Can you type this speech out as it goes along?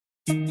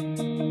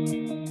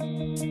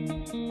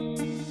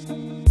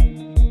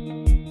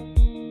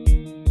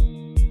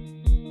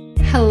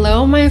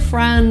Hello, my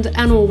friend,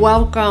 and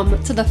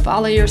welcome to the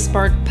Follow Your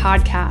Spark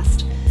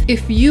podcast.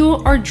 If you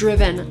are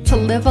driven to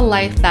live a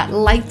life that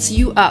lights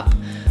you up,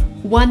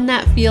 one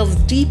that feels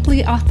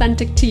deeply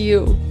authentic to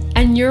you,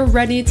 and you're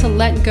ready to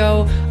let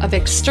go of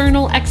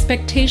external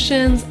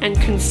expectations and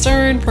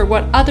concern for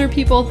what other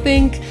people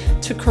think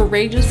to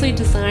courageously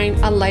design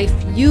a life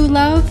you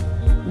love,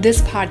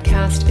 this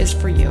podcast is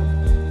for you.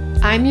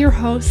 I'm your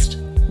host,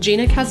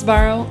 Gina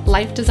Casbaro,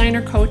 life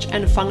designer coach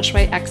and feng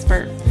shui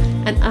expert,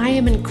 and I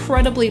am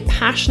incredibly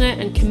passionate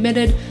and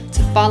committed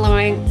to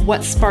following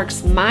what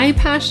sparks my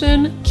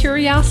passion,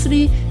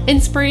 curiosity,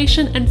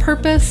 inspiration, and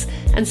purpose,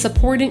 and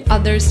supporting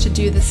others to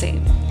do the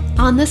same.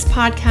 On this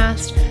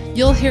podcast,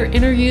 you'll hear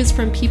interviews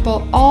from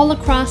people all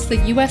across the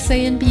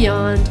USA and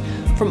beyond,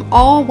 from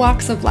all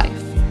walks of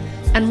life,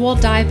 and we'll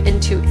dive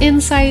into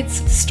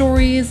insights,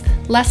 stories,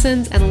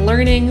 lessons, and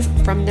learnings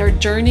from their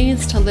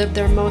journeys to live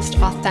their most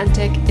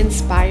authentic,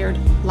 inspired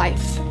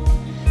life.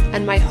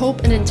 And my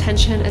hope and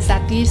intention is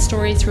that these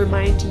stories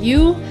remind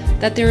you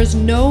that there is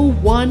no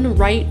one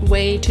right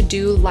way to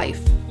do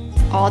life.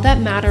 All that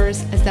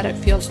matters is that it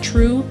feels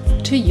true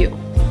to you.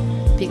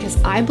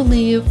 Because I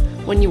believe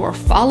when you are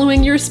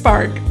following your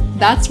spark,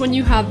 that's when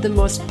you have the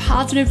most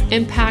positive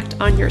impact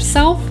on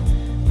yourself,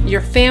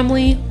 your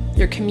family,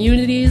 your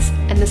communities,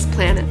 and this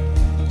planet.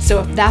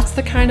 So if that's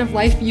the kind of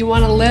life you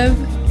want to live,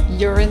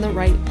 you're in the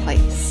right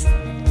place.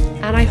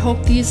 And I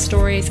hope these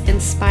stories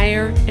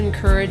inspire,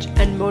 encourage,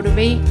 and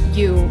motivate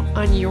you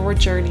on your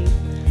journey.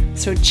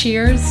 So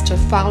cheers to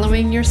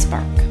following your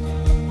spark.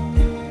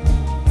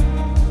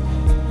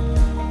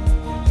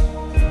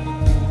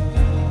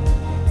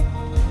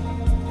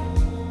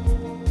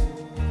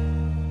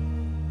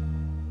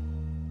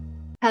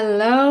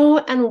 Hello,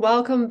 and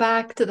welcome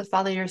back to the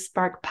Follow Your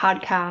Spark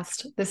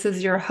podcast. This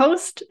is your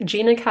host,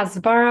 Gina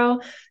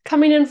Casbaro,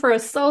 coming in for a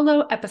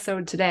solo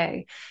episode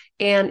today.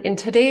 And in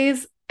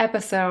today's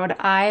episode,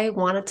 I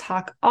want to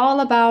talk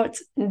all about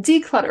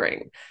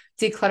decluttering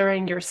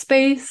your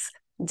space,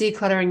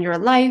 decluttering your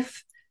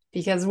life,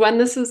 because when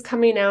this is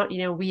coming out,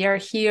 we are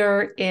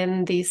here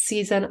in the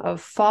season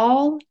of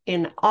fall,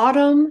 in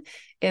autumn,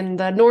 in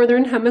the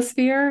Northern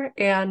Hemisphere,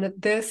 and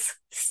this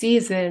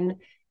season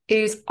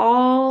is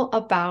all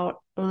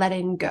about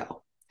letting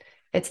go.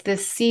 It's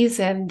this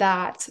season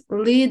that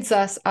leads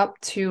us up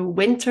to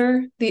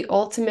winter, the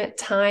ultimate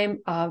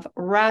time of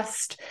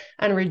rest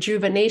and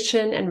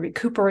rejuvenation and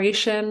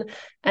recuperation.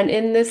 And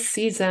in this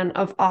season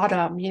of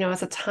autumn,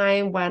 it's a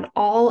time when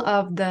all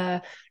of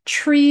the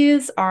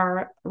trees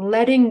are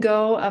letting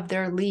go of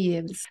their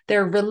leaves.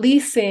 They're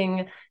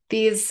releasing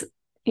these,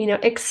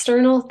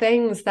 external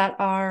things that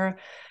are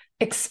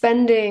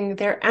expending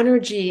their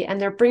energy,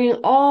 and they're bringing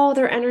all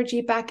their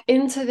energy back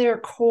into their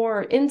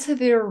core, into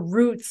their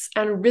roots,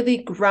 and really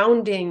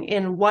grounding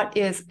in what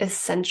is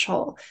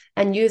essential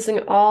and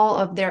using all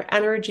of their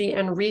energy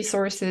and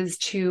resources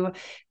to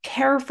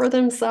care for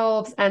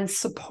themselves and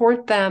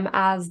support them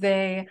as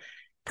they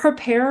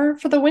prepare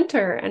for the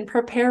winter and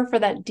prepare for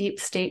that deep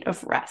state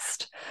of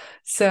rest.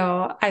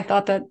 So I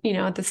thought that,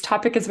 this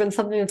topic has been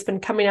something that's been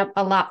coming up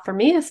a lot for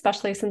me,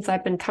 especially since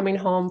I've been coming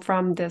home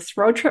from this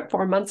road trip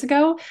 4 months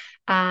ago.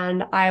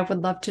 And I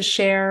would love to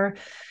share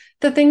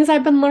the things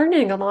I've been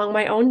learning along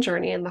my own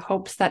journey in the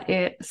hopes that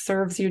it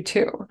serves you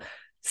too.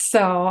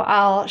 So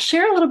I'll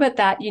share a little bit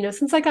that,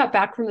 since I got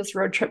back from this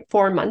road trip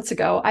 4 months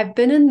ago, I've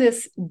been in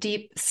this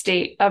deep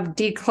state of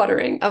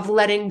decluttering, of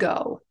letting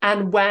go.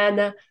 And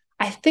when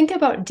I think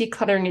about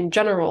decluttering in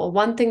general,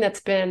 one thing that's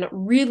been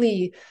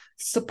really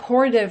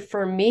supportive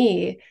for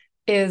me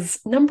is,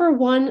 number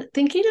one,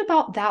 thinking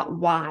about that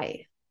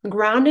why,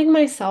 grounding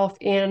myself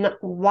in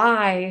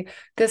why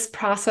this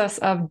process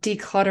of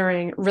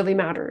decluttering really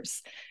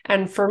matters.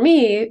 And for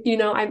me,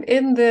 I'm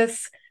in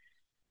this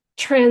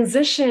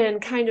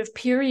transition kind of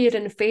period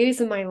and phase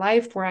in my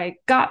life where I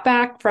got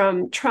back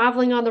from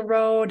traveling on the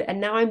road, and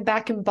now I'm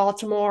back in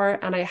Baltimore,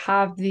 and I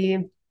have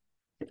the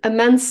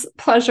immense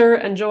pleasure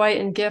and joy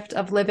and gift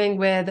of living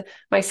with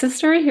my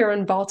sister here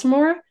in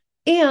Baltimore.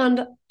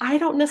 And I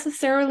don't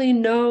necessarily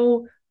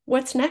know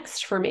what's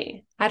next for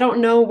me. I don't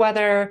know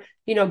whether,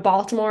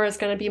 Baltimore is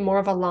going to be more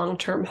of a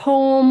long-term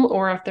home,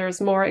 or if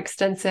there's more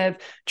extensive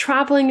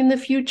traveling in the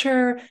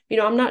future.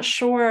 I'm not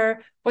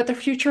sure what the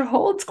future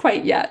holds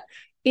quite yet.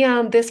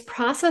 And this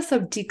process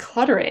of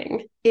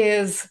decluttering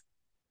is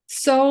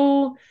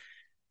so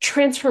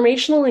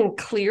transformational and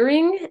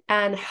clearing,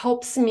 and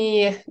helps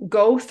me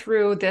go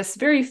through this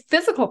very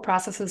physical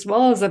process as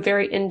well as a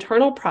very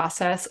internal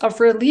process of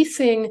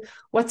releasing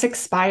what's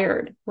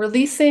expired,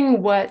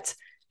 releasing what,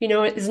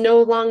 is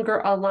no longer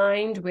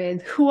aligned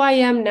with who I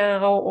am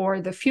now or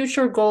the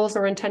future goals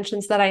or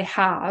intentions that I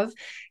have.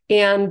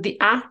 And the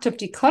act of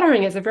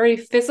decluttering is a very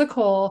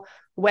physical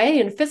way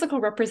and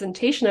physical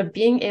representation of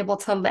being able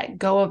to let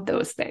go of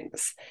those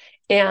things.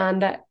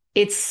 And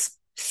it's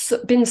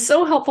been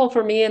so helpful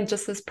for me in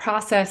just this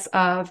process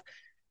of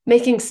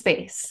making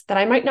space, that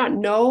I might not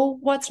know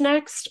what's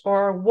next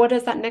or what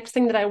is that next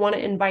thing that I want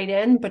to invite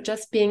in, but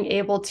just being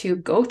able to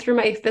go through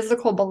my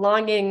physical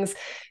belongings,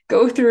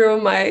 go through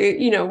my,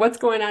 what's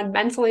going on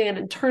mentally and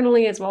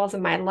internally, as well as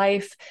in my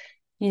life,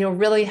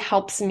 really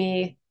helps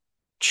me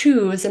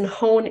choose and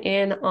hone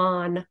in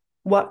on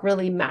what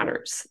really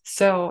matters.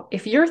 So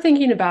if you're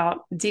thinking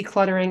about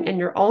decluttering in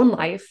your own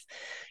life,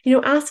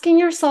 asking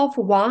yourself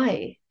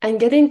why and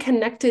getting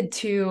connected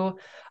to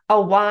a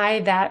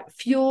why that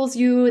fuels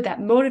you, that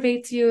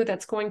motivates you,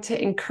 that's going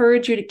to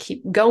encourage you to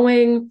keep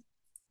going.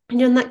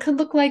 And that could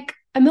look like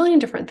a million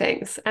different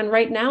things. And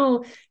right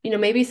now,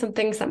 maybe some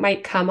things that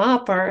might come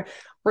up are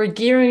we're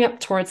gearing up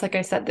towards, like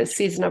I said, this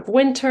season of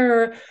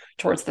winter,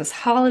 towards this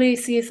holiday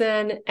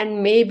season,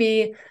 and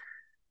maybe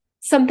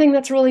something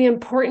that's really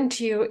important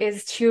to you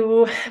is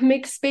to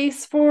make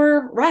space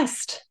for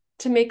rest,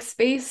 to make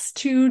space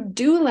to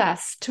do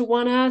less, to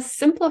want to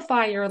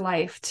simplify your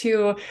life,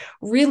 to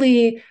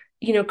really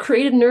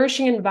create a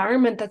nourishing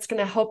environment that's going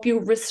to help you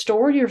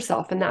restore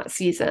yourself in that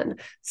season.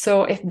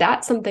 So if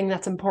that's something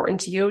that's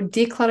important to you,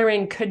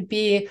 decluttering could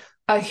be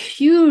a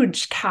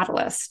huge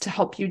catalyst to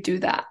help you do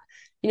that.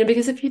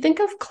 Because if you think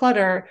of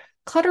clutter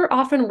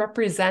often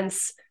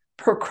represents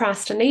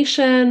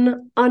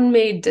procrastination,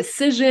 unmade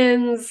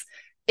decisions,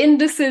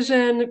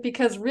 indecision,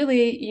 because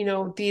really,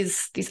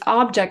 these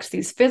objects,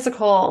 these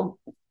physical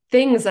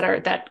things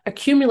that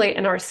accumulate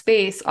in our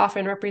space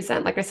often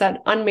represent, like I said,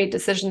 unmade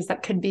decisions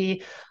that could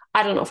be,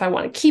 I don't know if I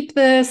want to keep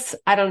this.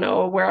 I don't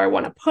know where I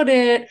want to put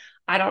it.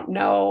 I don't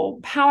know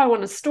how I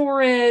want to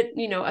store it,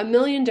 a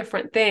million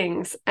different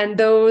things. And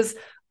those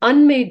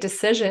unmade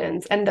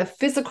decisions and the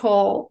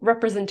physical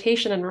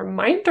representation and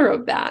reminder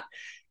of that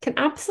can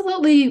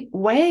absolutely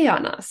weigh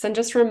on us and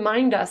just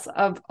remind us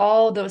of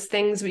all those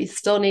things we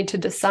still need to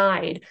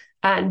decide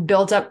and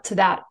build up to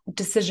that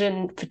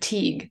decision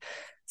fatigue.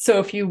 So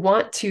if you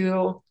want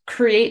to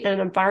create an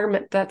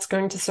environment that's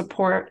going to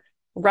support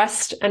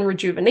rest and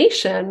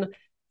rejuvenation,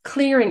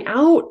 clearing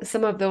out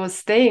some of those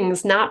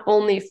things not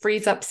only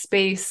frees up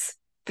space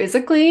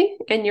physically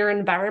in your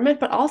environment,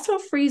 but also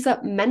frees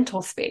up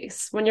mental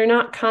space when you're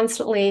not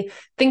constantly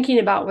thinking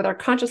about, whether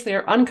consciously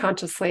or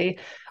unconsciously,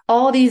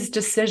 all these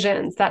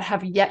decisions that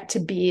have yet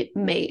to be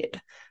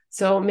made.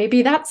 So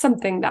maybe that's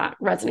something that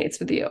resonates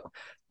with you.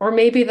 Or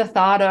maybe the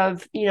thought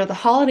of, the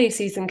holiday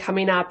season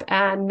coming up,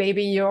 and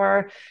maybe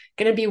you're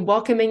going to be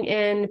welcoming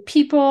in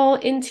people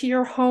into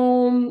your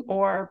home,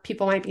 or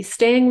people might be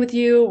staying with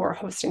you or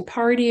hosting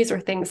parties or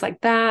things like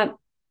that.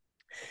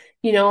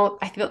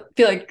 I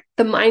feel like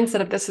the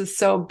mindset of this is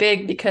so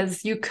big,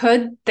 because you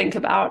could think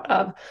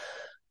about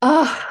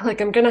like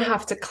I'm going to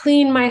have to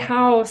clean my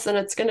house and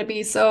it's going to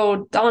be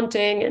so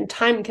daunting and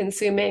time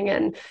consuming,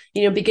 and,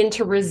 begin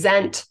to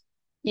resent,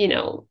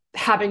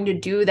 having to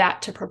do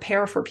that to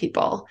prepare for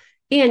people.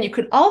 And you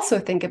could also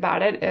think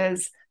about it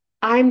as,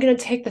 I'm going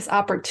to take this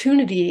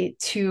opportunity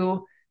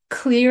to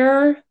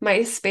clear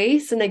my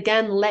space and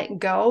again, let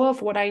go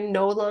of what I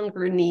no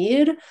longer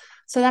need,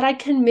 so that I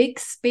can make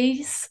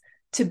space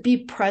to be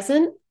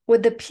present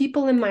with the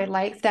people in my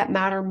life that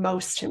matter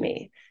most to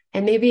me.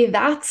 And maybe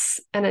that's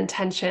an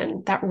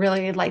intention that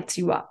really lights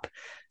you up.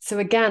 So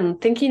again,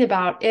 thinking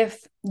about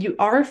if you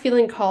are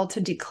feeling called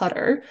to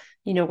declutter,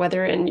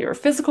 whether in your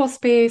physical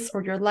space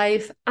or your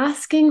life,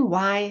 asking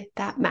why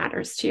that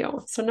matters to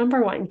you. So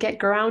number one, get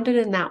grounded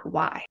in that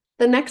why.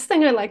 The next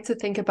thing I like to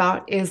think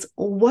about is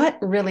what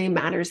really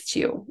matters to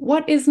you.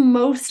 What is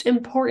most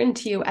important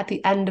to you at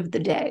the end of the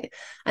day?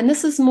 And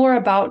this is more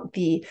about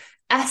the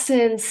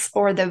essence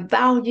or the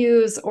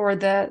values or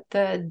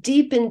the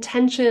deep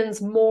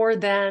intentions, more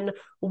than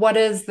what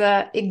is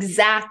the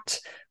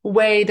exact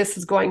way this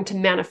is going to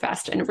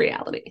manifest in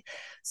reality.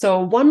 So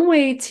one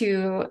way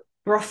to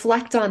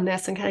reflect on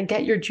this and kind of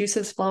get your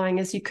juices flowing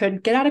is you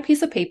could get out a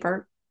piece of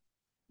paper,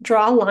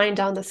 draw a line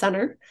down the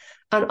center,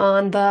 and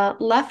on the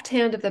left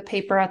hand of the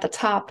paper at the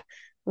top,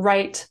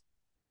 write,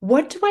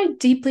 what do I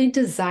deeply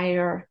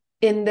desire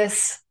in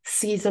this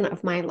season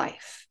of my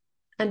life?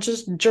 And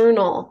just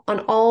journal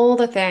on all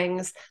the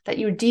things that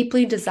you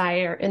deeply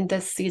desire in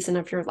this season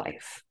of your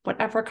life,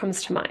 whatever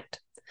comes to mind.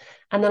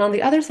 And then on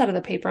the other side of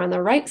the paper, on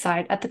the right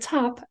side at the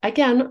top,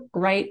 again,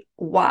 write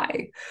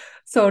why.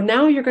 So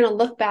now you're going to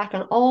look back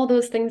on all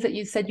those things that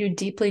you said you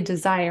deeply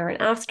desire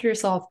and ask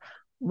yourself,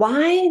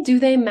 why do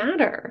they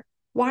matter?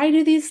 Why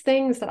do these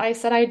things that I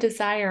said I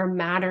desire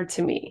matter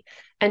to me?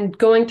 And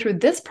going through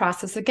this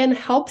process, again,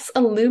 helps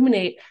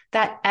illuminate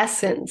that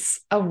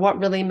essence of what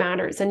really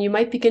matters. And you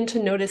might begin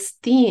to notice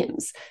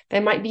themes.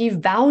 There might be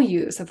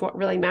values of what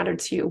really mattered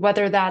to you,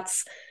 whether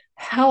that's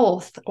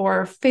health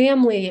or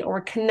family or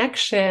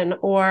connection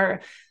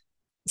or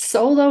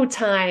solo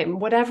time,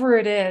 whatever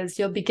it is,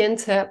 you'll begin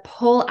to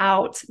pull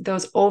out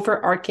those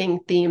overarching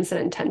themes and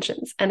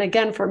intentions. And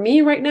again, for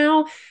me right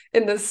now,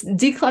 in this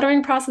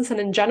decluttering process and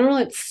in general,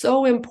 it's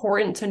so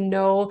important to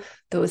know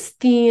those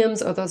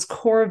themes or those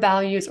core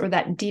values or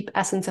that deep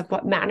essence of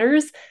what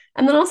matters.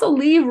 And then also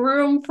leave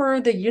room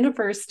for the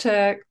universe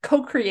to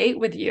co-create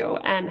with you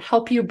and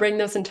help you bring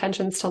those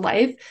intentions to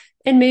life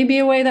in maybe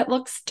a way that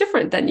looks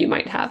different than you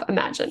might have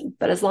imagined.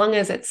 But as long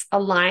as it's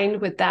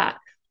aligned with that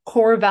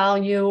core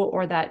value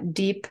or that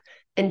deep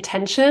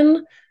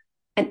intention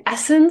and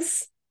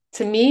essence,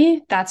 to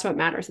me, that's what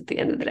matters at the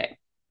end of the day.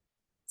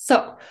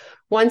 So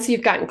once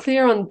you've gotten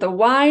clear on the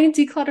why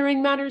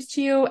decluttering matters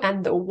to you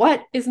and the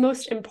what is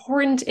most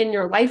important in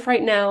your life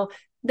right now,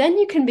 then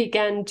you can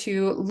begin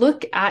to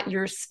look at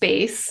your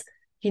space,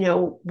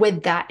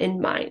 with that in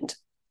mind.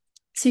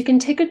 So you can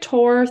take a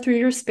tour through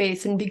your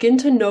space and begin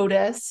to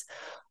notice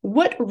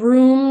what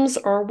rooms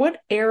or what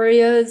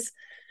areas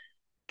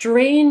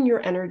drain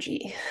your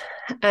energy,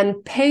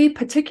 and pay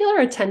particular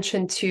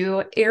attention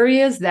to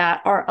areas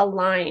that are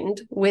aligned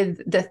with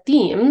the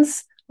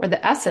themes or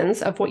the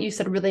essence of what you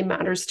said really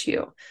matters to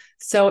you.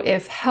 So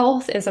if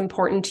health is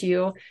important to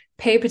you,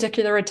 pay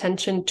particular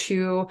attention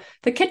to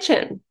the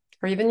kitchen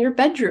or even your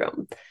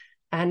bedroom.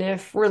 And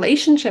if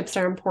relationships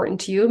are important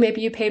to you,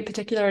 maybe you pay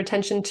particular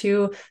attention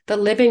to the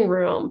living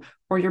room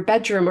or your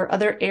bedroom or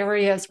other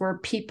areas where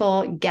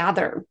people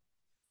gather.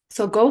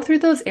 So go through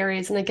those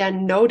areas and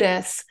again,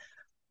 notice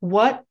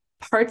what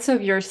parts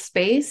of your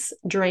space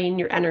drain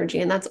your energy.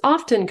 And that's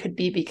often could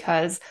be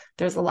because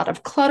there's a lot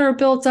of clutter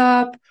built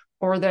up,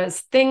 or there's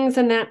things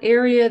in that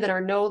area that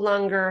are no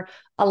longer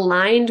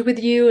aligned with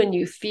you, and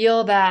you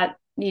feel that,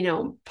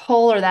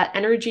 pull or that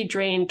energy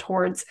drain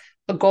towards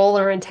a goal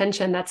or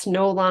intention that's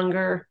no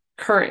longer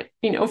current.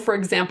 For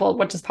example,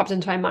 what just popped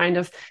into my mind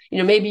of,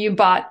 maybe you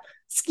bought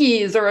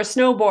skis or a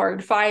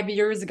snowboard 5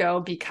 years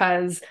ago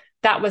because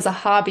that was a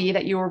hobby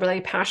that you were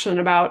really passionate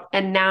about.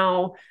 And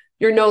now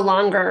you're no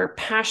longer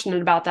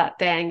passionate about that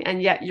thing,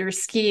 and yet your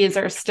skis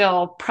are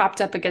still propped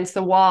up against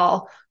the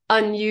wall,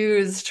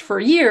 unused for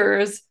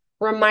years,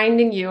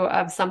 reminding you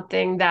of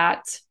something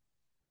that,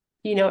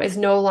 is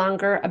no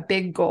longer a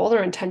big goal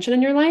or intention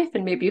in your life.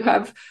 And maybe you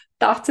have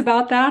thoughts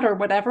about that or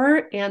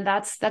whatever. And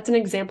that's an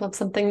example of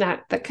something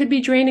that could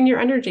be draining your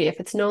energy if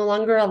it's no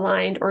longer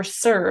aligned or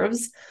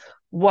serves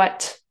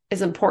what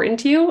is important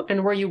to you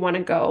and where you want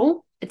to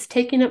go. It's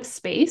taking up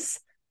space,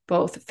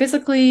 both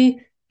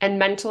physically and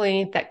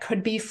mentally, that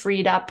could be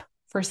freed up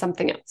for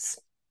something else.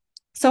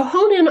 So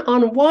hone in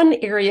on one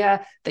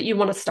area that you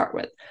want to start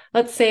with.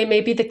 Let's say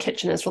maybe the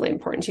kitchen is really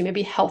important to you.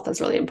 Maybe health is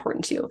really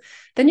important to you.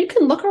 Then you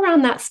can look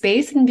around that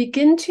space and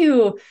begin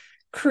to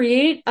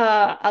create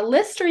a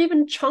list or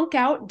even chunk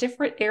out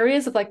different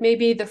areas of like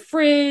maybe the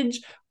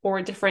fridge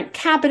or different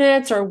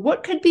cabinets or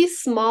what could be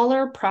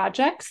smaller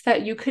projects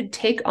that you could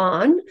take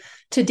on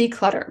to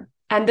declutter.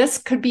 And this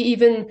could be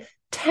even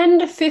 10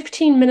 to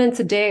 15 minutes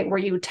a day where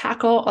you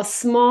tackle a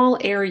small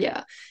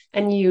area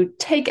and you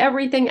take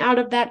everything out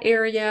of that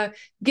area,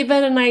 give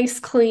it a nice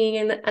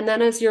clean. And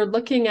then as you're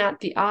looking at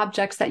the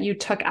objects that you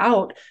took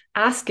out,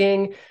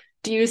 asking,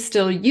 do you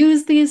still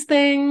use these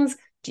things?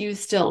 Do you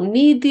still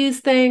need these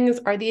things?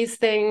 Are these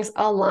things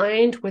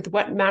aligned with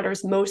what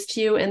matters most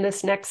to you in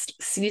this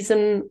next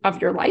season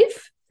of your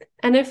life?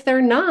 And if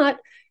they're not,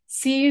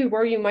 see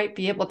where you might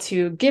be able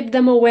to give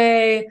them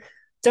away,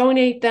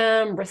 donate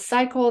them,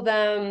 recycle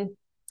them,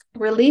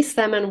 release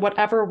them in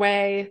whatever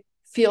way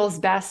feels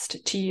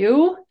best to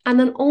you, and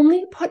then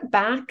only put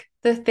back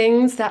the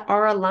things that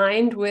are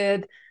aligned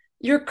with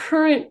your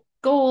current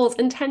goals,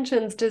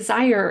 intentions,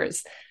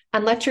 desires,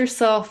 and let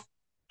yourself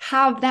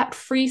have that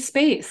free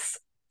space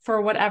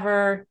for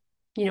whatever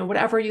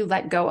you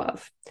let go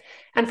of.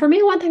 And for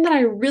me, one thing that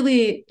I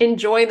really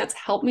enjoy and that's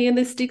helped me in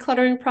this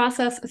decluttering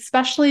process,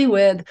 especially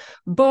with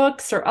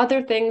books or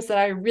other things that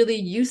I really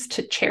used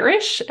to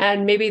cherish,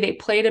 and maybe they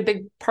played a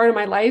big part of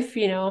my life,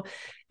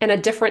 in a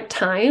different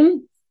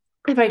time.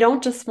 If I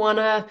don't just want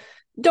to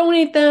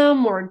donate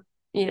them or,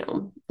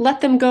 let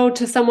them go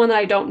to someone that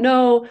I don't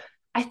know,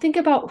 I think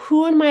about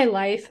who in my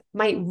life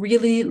might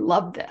really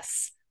love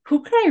this.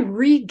 Who could I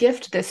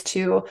re-gift this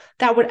to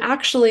that would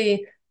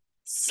actually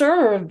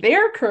serve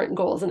their current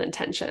goals and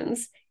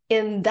intentions?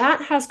 And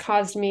that has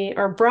caused me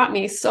or brought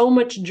me so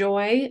much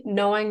joy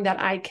knowing that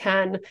I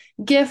can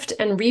gift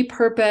and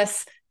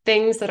repurpose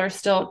things that are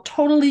still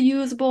totally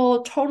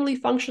usable, totally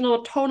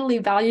functional, totally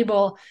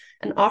valuable,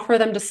 and offer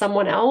them to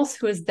someone else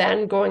who is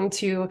then going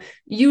to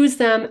use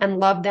them and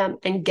love them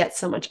and get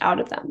so much out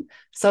of them.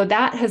 So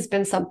that has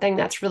been something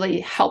that's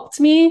really helped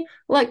me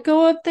let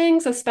go of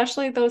things,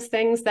 especially those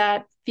things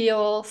that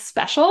feel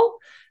special.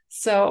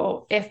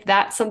 So if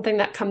that's something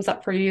that comes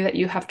up for you, that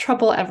you have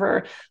trouble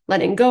ever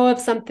letting go of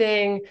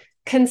something,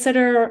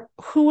 consider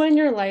who in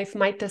your life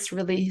might this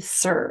really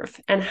serve,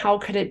 and how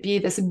could it be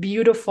this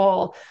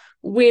beautiful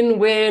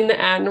win-win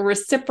and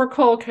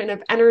reciprocal kind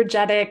of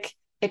energetic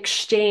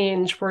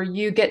exchange where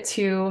you get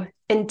to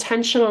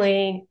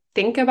intentionally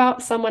think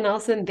about someone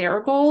else and their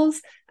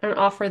goals and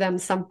offer them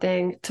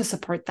something to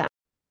support them.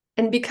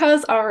 And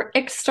because our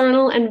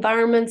external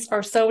environments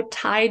are so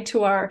tied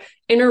to our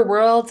inner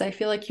worlds, I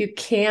feel like you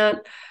can't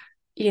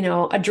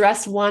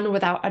address one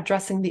without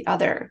addressing the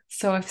other.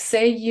 So if,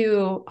 say,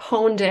 you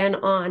honed in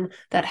on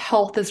that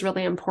health is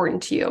really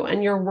important to you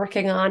and you're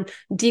working on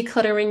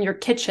decluttering your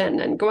kitchen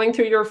and going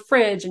through your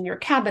fridge and your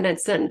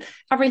cabinets and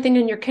everything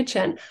in your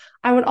kitchen,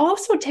 I would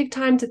also take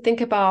time to think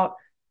about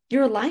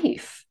your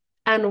life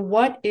and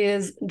what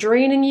is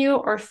draining you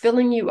or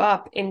filling you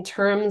up in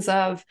terms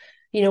of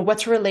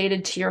what's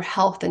related to your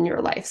health in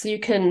your life. So you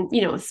can,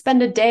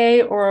 spend a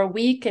day or a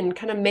week and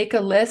kind of make a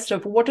list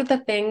of what are the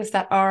things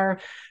that are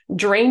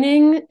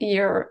draining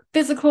your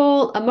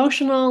physical,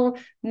 emotional,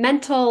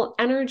 mental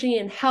energy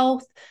and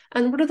health,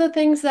 and what are the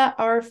things that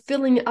are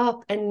filling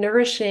up and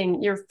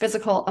nourishing your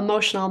physical,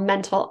 emotional,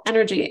 mental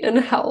energy and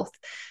health.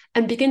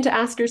 And begin to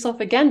ask yourself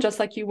again, just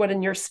like you would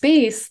in your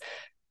space,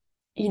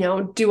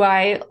 do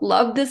I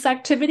love this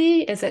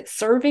activity? Is it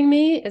serving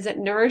me? Is it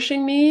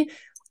nourishing me?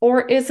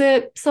 Or is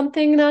it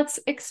something that's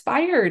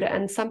expired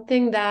and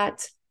something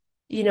that,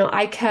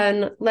 I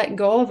can let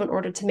go of in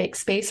order to make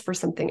space for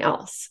something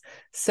else?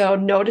 So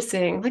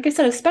noticing, like I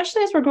said,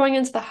 especially as we're going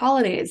into the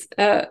holidays,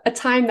 a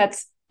time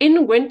that's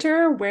in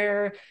winter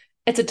where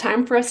it's a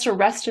time for us to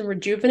rest and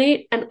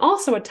rejuvenate, and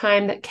also a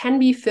time that can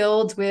be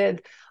filled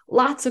with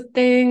lots of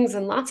things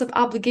and lots of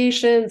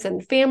obligations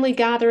and family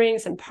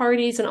gatherings and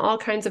parties and all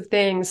kinds of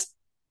things.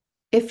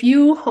 If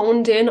you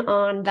honed in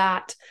on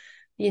that,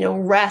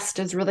 rest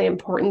is really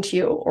important to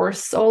you, or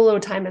solo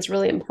time is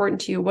really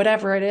important to you,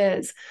 whatever it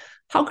is,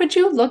 how could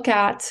you look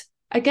at,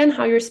 again,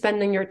 how you're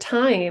spending your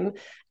time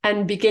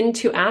and begin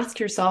to ask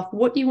yourself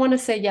what you want to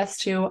say yes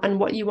to and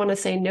what you want to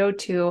say no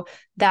to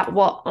that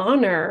will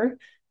honor,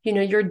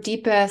 your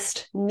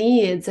deepest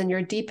needs and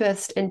your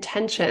deepest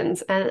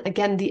intentions. And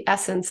again, the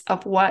essence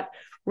of what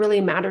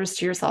really matters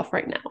to yourself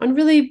right now, and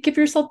really give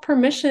yourself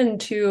permission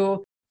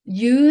to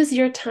use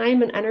your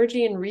time and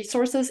energy and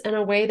resources in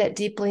a way that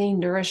deeply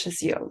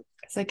nourishes you.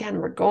 Because again,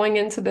 we're going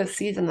into this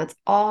season that's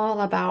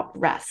all about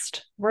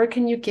rest. Where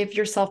can you give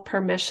yourself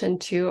permission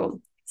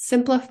to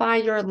simplify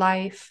your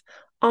life,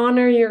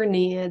 honor your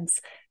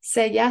needs,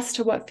 say yes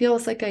to what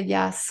feels like a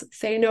yes,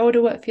 say no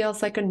to what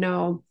feels like a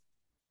no,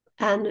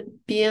 and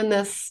be in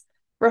this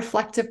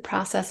reflective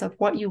process of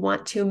what you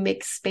want to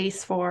make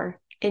space for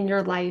in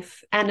your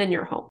life and in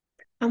your home.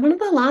 And one of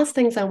the last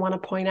things I want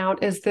to point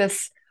out is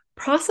this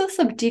process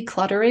of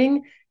decluttering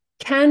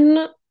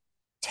can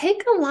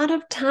take a lot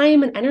of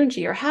time and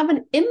energy, or have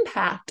an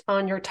impact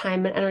on your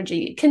time and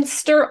energy. It can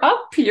stir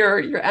up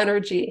your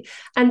energy,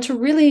 and to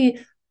really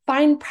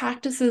find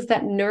practices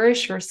that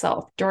nourish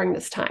yourself during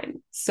this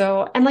time.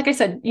 So, and like I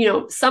said,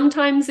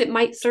 sometimes it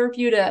might serve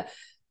you to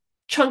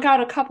chunk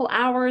out a couple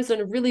hours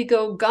and really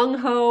go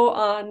gung-ho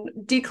on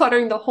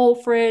decluttering the whole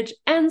fridge.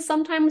 And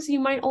sometimes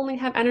you might only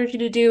have energy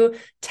to do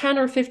 10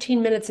 or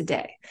 15 minutes a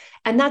day.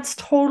 And that's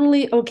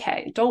totally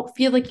okay. Don't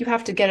feel like you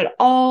have to get it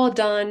all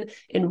done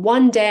in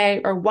one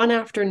day or one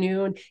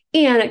afternoon.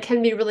 And it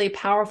can be really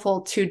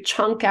powerful to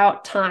chunk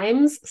out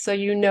times. So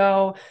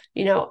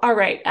all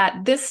right,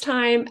 at this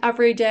time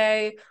every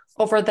day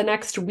over the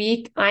next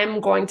week, I'm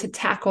going to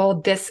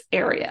tackle this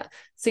area.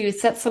 So you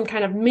set some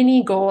kind of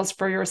mini goals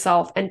for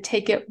yourself and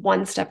take it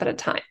one step at a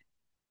time.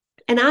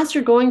 And as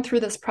you're going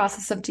through this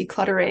process of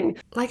decluttering,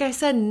 like I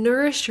said,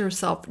 nourish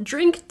yourself.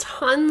 Drink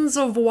tons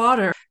of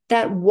water.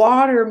 That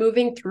water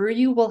moving through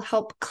you will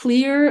help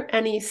clear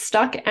any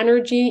stuck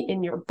energy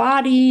in your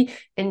body,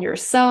 in your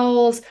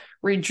cells,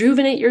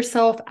 rejuvenate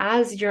yourself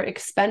as you're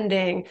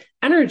expending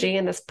energy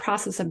in this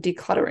process of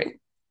decluttering.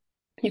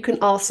 You can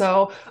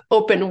also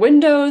open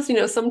windows.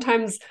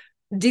 Sometimes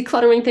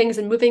decluttering things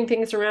and moving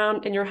things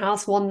around in your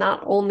house will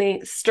not only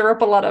stir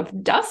up a lot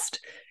of dust,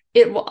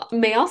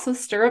 may also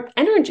stir up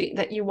energy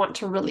that you want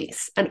to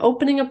release. And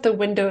opening up the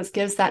windows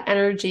gives that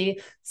energy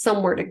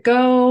somewhere to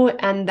go.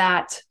 And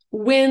that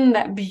wind,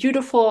 that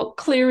beautiful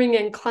clearing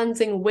and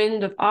cleansing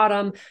wind of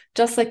autumn,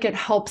 just like it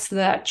helps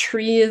the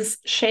trees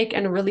shake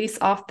and release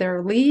off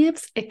their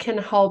leaves, it can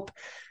help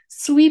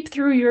sweep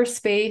through your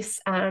space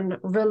and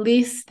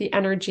release the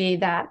energy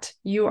that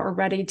you are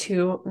ready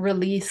to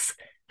release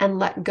and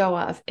let go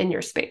of in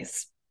your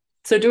space.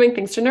 So doing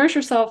things to nourish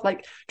yourself,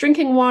 like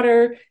drinking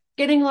water,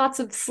 getting lots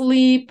of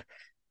sleep,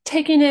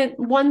 taking it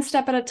one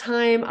step at a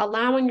time,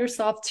 allowing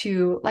yourself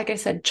to, like I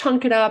said,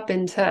 chunk it up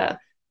into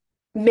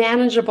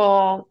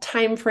manageable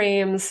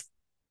timeframes,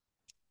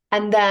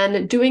 and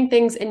then doing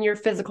things in your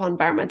physical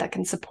environment that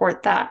can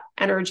support that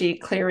energy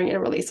clearing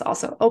and release.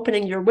 Also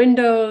opening your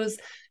windows.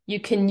 You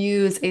can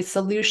use a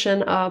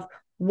solution of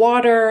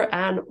water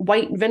and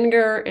white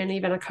vinegar and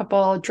even a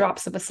couple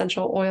drops of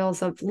essential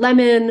oils of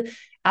lemon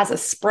as a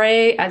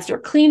spray as you're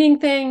cleaning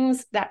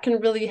things. That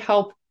can really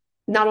help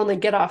not only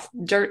get off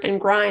dirt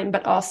and grime,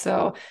 but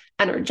also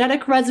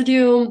energetic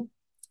residue.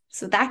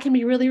 So that can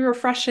be really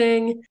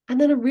refreshing. And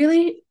then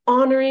really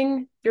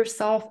honoring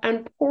yourself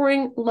and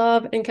pouring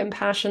love and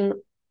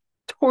compassion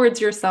towards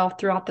yourself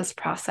throughout this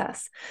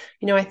process.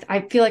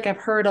 I feel like I've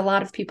heard a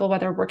lot of people,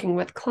 whether working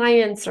with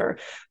clients or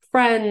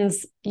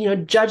friends,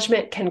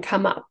 judgment can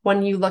come up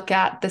when you look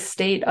at the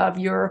state of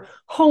your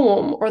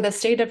home or the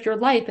state of your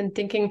life and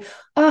thinking,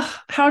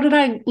 how did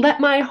I let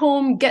my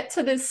home get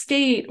to this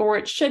state? Or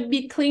it should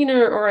be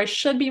cleaner, or I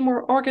should be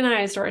more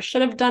organized, or I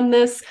should have done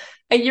this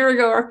a year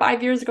ago or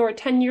 5 years ago or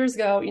 10 years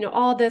ago,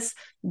 all this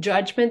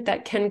judgment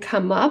that can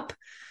come up.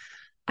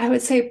 I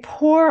would say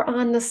pour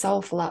on the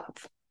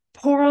self-love.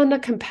 Pour on the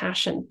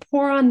compassion,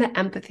 pour on the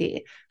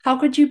empathy. How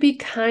could you be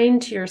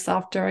kind to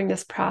yourself during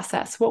this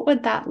process? What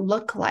would that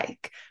look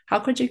like? How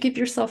could you give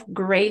yourself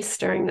grace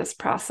during this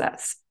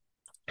process?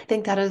 I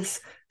think that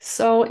is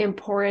so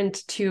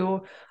important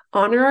to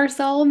honor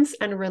ourselves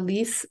and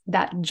release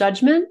that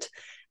judgment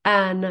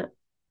and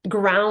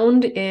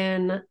ground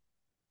in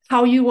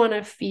how you want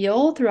to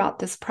feel throughout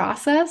this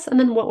process. And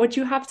then what would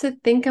you have to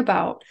think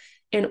about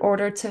in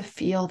order to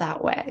feel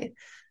that way?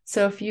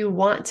 So if you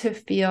want to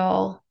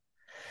feel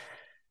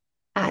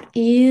at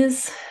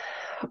ease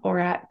or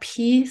at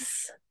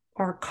peace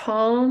or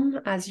calm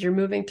as you're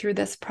moving through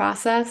this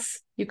process,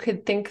 you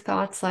could think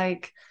thoughts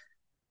like,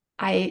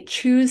 I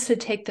choose to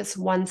take this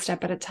one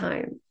step at a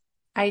time.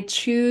 I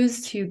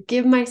choose to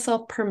give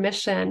myself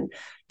permission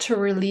to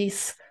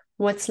release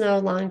what's no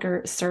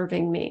longer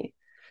serving me.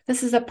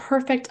 This is a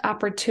perfect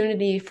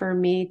opportunity for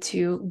me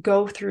to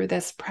go through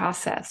this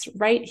process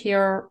right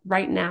here,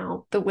 right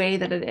now, the way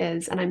that it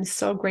is. And I'm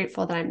so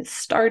grateful that I'm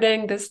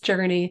starting this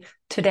journey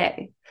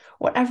today.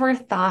 Whatever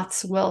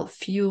thoughts will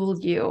fuel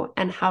you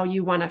and how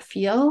you want to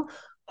feel,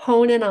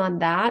 hone in on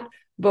that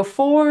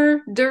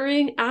before,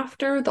 during,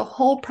 after the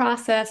whole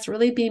process.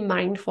 Really be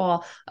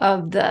mindful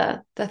of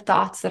the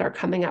thoughts that are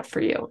coming up for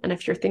you. And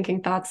if you're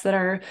thinking thoughts that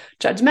are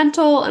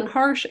judgmental and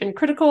harsh and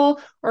critical,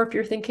 or if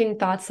you're thinking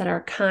thoughts that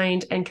are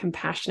kind and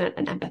compassionate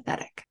and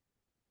empathetic.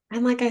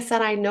 And like I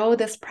said, I know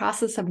this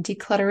process of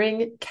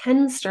decluttering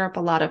can stir up a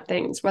lot of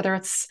things, whether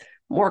it's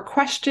more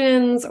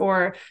questions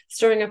or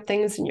stirring up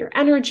things in your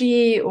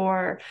energy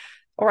or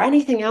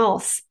anything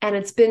else. And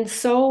it's been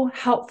so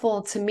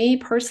helpful to me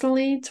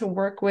personally to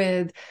work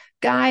with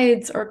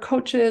guides or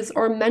coaches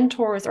or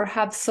mentors or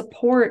have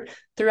support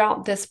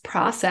throughout this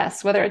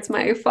process, whether it's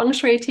my feng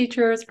shui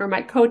teachers or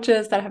my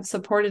coaches that have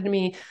supported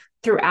me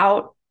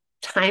throughout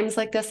times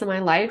like this in my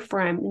life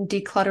where I'm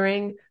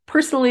decluttering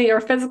personally or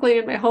physically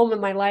in my home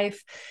and my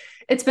life.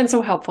 It's been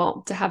so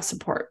helpful to have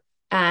support.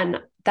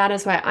 And that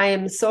is why I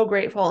am so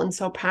grateful and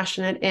so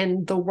passionate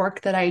in the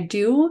work that I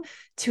do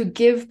to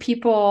give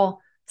people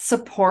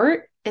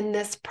support in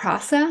this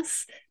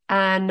process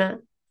and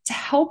to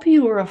help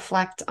you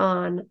reflect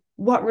on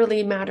what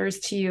really matters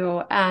to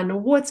you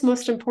and what's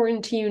most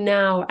important to you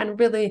now, and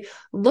really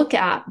look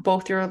at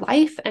both your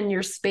life and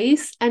your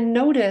space and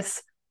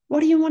notice,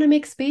 what do you want to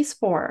make space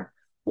for?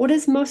 What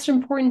is most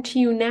important to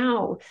you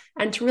now?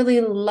 And to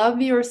really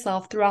love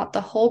yourself throughout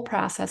the whole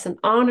process and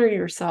honor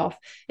yourself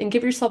and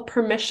give yourself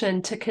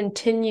permission to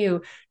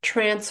continue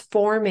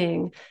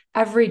transforming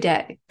every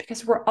day,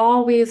 because we're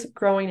always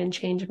growing and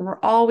changing. We're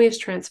always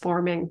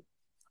transforming.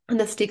 And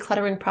this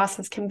decluttering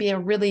process can be a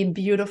really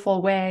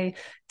beautiful way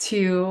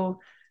to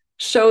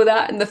show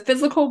that in the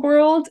physical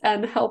world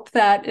and help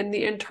that in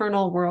the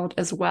internal world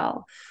as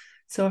well.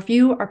 So if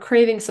you are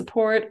craving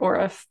support, or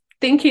if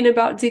thinking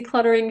about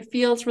decluttering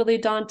feels really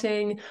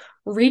daunting,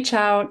 reach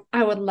out.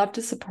 I would love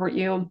to support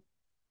you.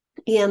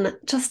 And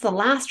just the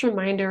last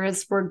reminder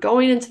is we're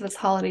going into this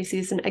holiday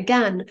season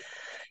again,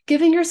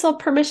 giving yourself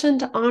permission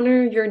to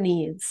honor your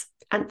needs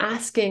and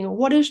asking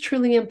what is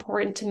truly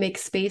important to make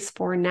space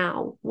for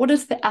now. What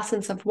is the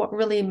essence of what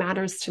really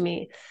matters to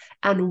me?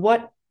 And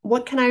what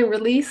can I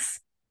release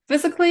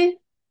physically?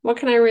 What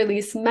can I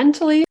release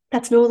mentally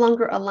that's no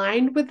longer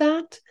aligned with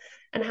that?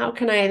 And how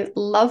can I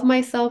love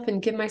myself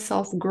and give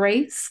myself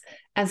grace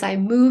as I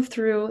move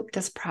through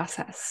this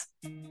process?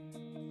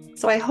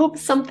 So I hope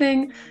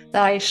something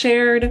that I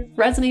shared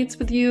resonates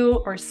with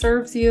you or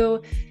serves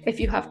you. If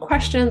you have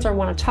questions or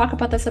want to talk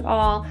about this at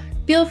all,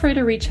 feel free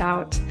to reach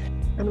out.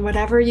 And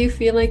whatever you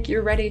feel like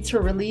you're ready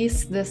to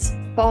release this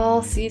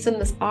fall season,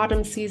 this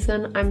autumn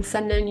season, I'm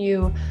sending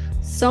you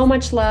so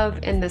much love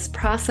in this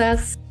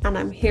process, and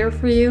I'm here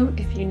for you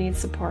if you need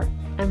support.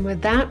 And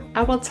with that,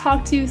 I will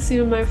talk to you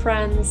soon, my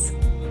friends.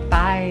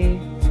 Bye.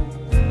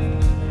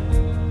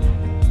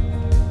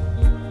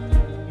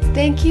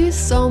 Thank you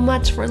so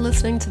much for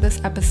listening to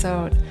this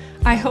episode.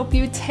 I hope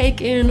you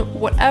take in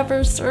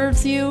whatever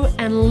serves you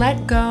and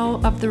let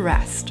go of the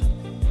rest.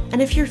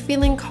 And if you're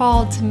feeling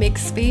called to make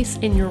space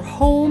in your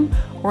home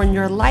or in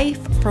your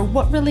life for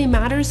what really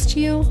matters to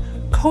you,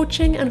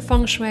 coaching and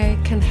feng shui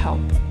can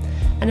help.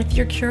 And if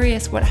you're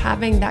curious what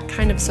having that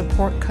kind of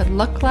support could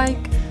look like,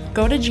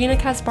 go to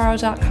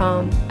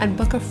ginakasbaro.com and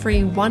book a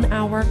free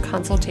 1-hour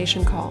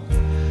consultation call.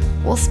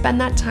 We'll spend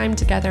that time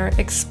together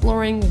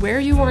exploring where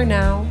you are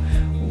now,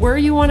 where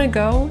you want to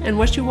go, and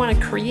what you want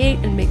to create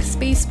and make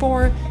space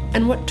for,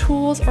 and what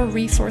tools or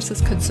resources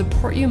could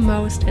support you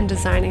most in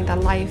designing the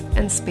life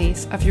and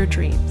space of your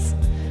dreams.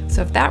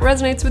 So if that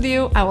resonates with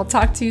you, I will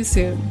talk to you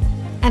soon.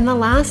 And the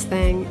last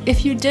thing,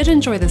 if you did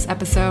enjoy this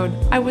episode,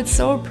 I would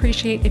so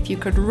appreciate if you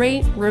could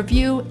rate,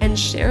 review, and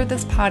share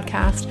this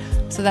podcast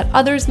so that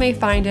others may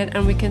find it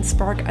and we can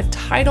spark a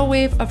tidal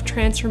wave of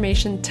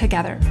transformation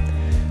together.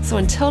 So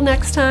until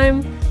next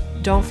time,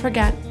 don't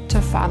forget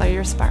to follow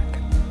your spark.